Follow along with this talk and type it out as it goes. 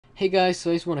Hey guys, so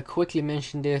I just want to quickly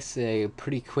mention this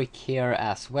pretty quick here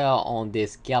as well on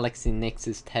this Galaxy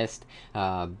Nexus test,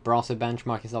 browser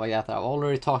benchmark and stuff like that. I've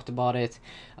already talked about it,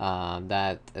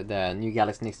 that the new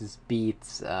Galaxy Nexus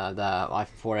beats the iPhone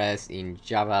 4S in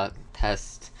Java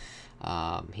test,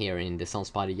 here in the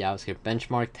Sunspotted JavaScript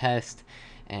benchmark test.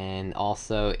 And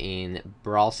also in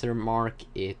browser mark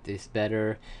it is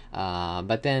better,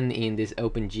 but then in this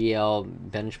OpenGL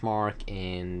benchmark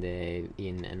and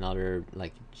in another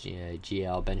like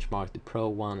GL benchmark, the Pro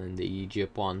one and the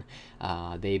Egypt one,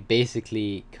 they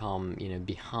basically come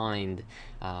behind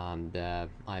the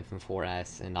iPhone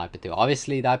 4S and iPad 2.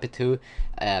 Obviously the iPad 2,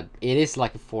 it is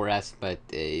like a 4S, but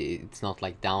it's not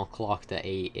like downclocked the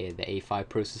A5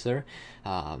 processor.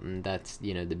 That's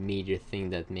the major thing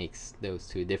that makes those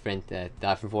two different. The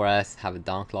iPhone 4S have a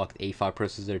downclocked A5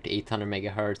 processor to 800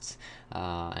 megahertz,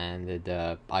 and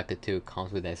the iPad 2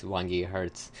 comes with this 1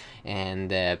 gigahertz.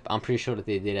 And I'm pretty sure that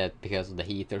they did it because of the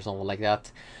heat or something like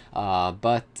that.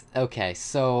 But okay,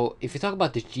 so if we talk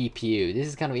about the GPU, this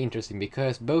is kind of interesting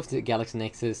because both the Galaxy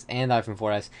Nexus and iPhone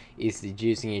 4S is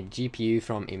using a GPU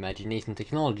from Imagination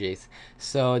Technologies.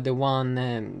 So the one,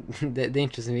 the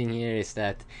interesting thing here is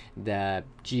that the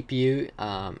GPU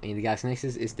in the Galaxy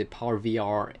Nexus is the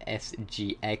PowerVR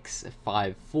SGX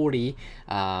 540,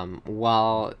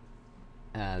 while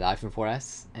the iPhone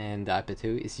 4S and the iPad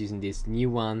 2 is using this new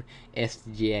one,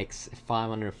 SGX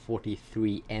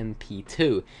 543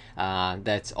 MP2.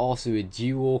 That's also a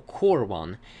dual core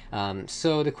one.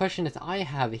 So the question that I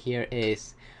have here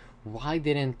is, why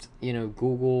didn't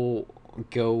Google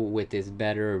go with this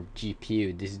better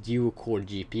GPU, this dual core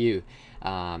GPU?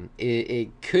 It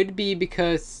could be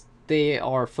because they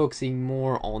are focusing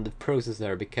more on the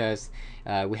processor, because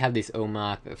we have this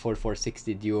OMAP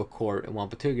 4460 dual core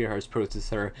 1.2 GHz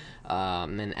processor,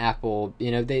 and Apple,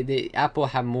 Apple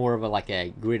have more of like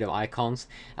a grid of icons,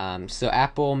 so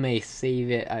Apple may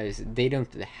save it as they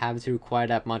don't have to require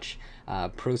that much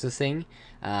processing,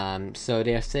 so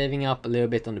they are saving up a little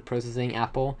bit on the processing,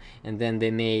 Apple, and then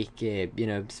they make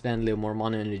spend a little more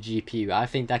money on the GPU. I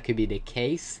think that could be the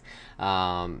case,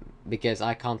 because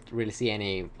I can't really see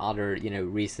any other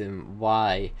reason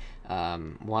why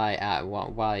Google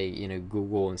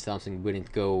and Samsung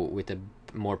wouldn't go with a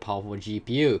more powerful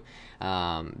GPU,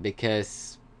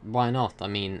 because why not? I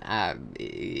mean,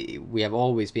 we have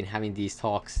always been having these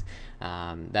talks,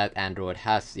 that Android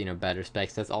has better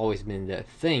specs. That's always been the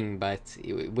thing, but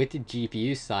with the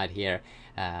GPU side here,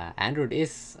 Android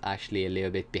is actually a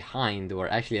little bit behind, or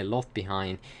actually a lot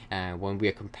behind, when we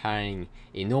are comparing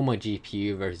a normal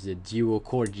GPU versus a dual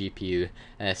core GPU.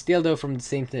 Still though from the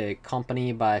same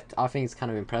company, but I think it's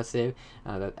kind of impressive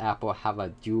that Apple have a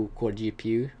dual core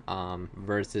GPU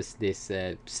versus this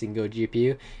single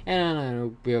GPU. And I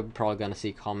know we're probably gonna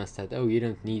see comments that, oh, you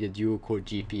don't need a dual core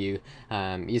GPU.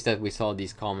 Is that we saw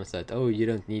these comments that, oh, you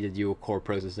don't need a dual core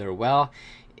processor. Well,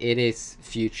 it is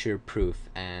future proof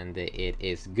and it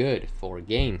is good for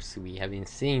games. We have been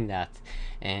seeing that,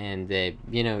 and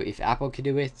if Apple could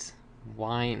do it,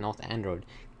 why not Android?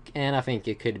 And I think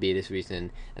it could be this reason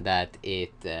that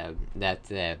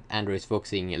Android is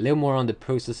focusing a little more on the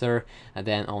processor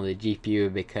than on the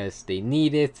GPU, because they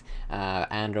need it.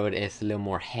 Android is a little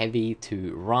more heavy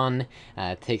to run,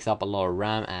 takes up a lot of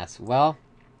RAM as well.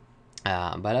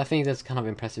 But I think that's kind of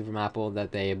impressive from Apple,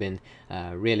 that they have been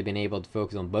really been able to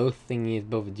focus on both thingies,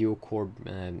 both dual core,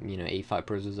 A5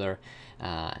 processor,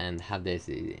 and have this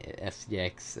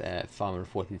SGX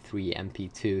 543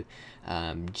 MP2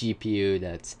 GPU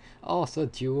that's also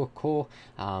dual core.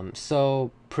 So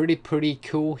pretty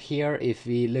cool here. If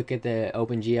we look at the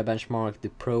OpenGL benchmark, the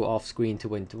Pro off-screen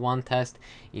 2.1 test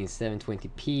in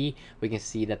 720p, we can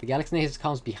see that the Galaxy Nexus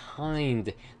comes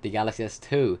behind the Galaxy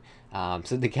S2.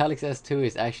 So the Galaxy S2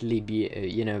 is actually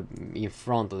in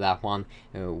front of that one,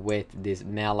 with this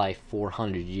Melee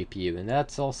 400 GPU, and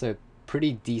that's also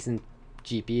pretty decent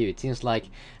GPU. It seems like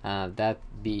GPU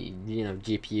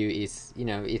is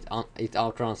it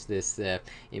outruns this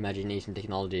Imagination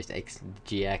Technologies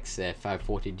SGX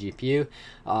 540 GPU.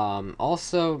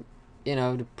 Also,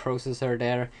 the processor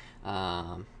there,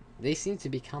 they seem to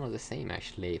be kind of the same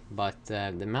actually, but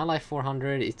the Melee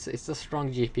 400, it's a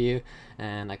strong GPU,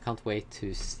 and I can't wait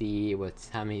to see what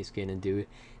Sammy is gonna do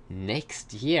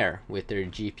next year with their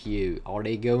GPU. Are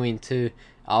they going to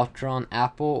outrun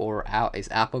Apple, or is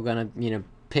Apple gonna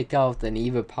pick out an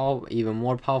even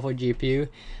more powerful GPU?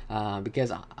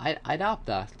 Because I doubt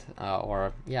that,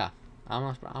 or yeah,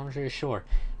 I'm not really sure.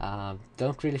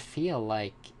 Don't really feel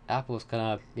like Apple's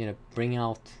gonna bring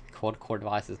out quad core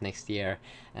devices next year,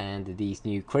 and these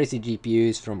new crazy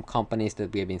GPUs from companies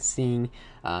that we have been seeing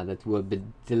that will be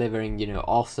delivering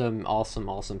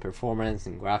awesome performance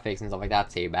and graphics and stuff like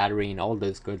that, say battery and all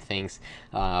those good things.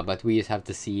 But we just have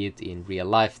to see it in real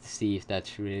life to see if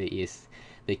that really is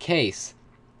the case.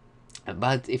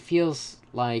 But it feels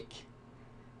like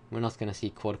we're not gonna see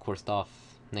quad core stuff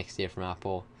next year from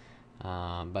Apple.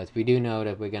 But we do know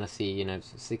that we're gonna see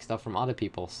sick stuff from other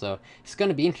people, so it's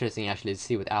gonna be interesting actually to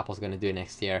see what Apple's gonna do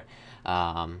next year.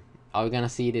 Are we gonna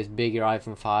see this bigger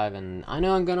iPhone 5? And I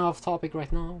know I'm gonna off topic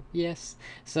right now, yes,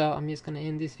 so I'm just gonna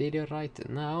end this video right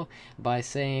now by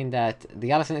saying that the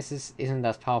Galaxy Nexus isn't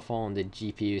that powerful on the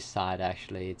GPU side.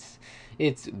 Actually,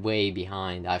 it's way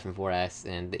behind iPhone 4S,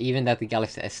 and even that the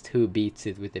Galaxy S2 beats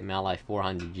it with the Mali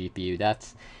 400 GPU.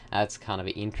 That's kind of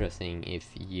interesting if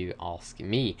you ask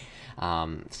me.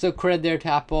 So credit there to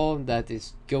Apple that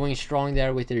is going strong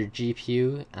there with their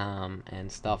GPU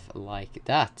and stuff like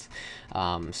that.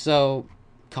 So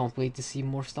can't wait to see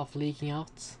more stuff leaking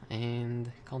out,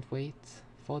 and can't wait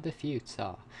for the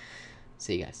future.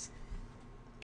 See you guys.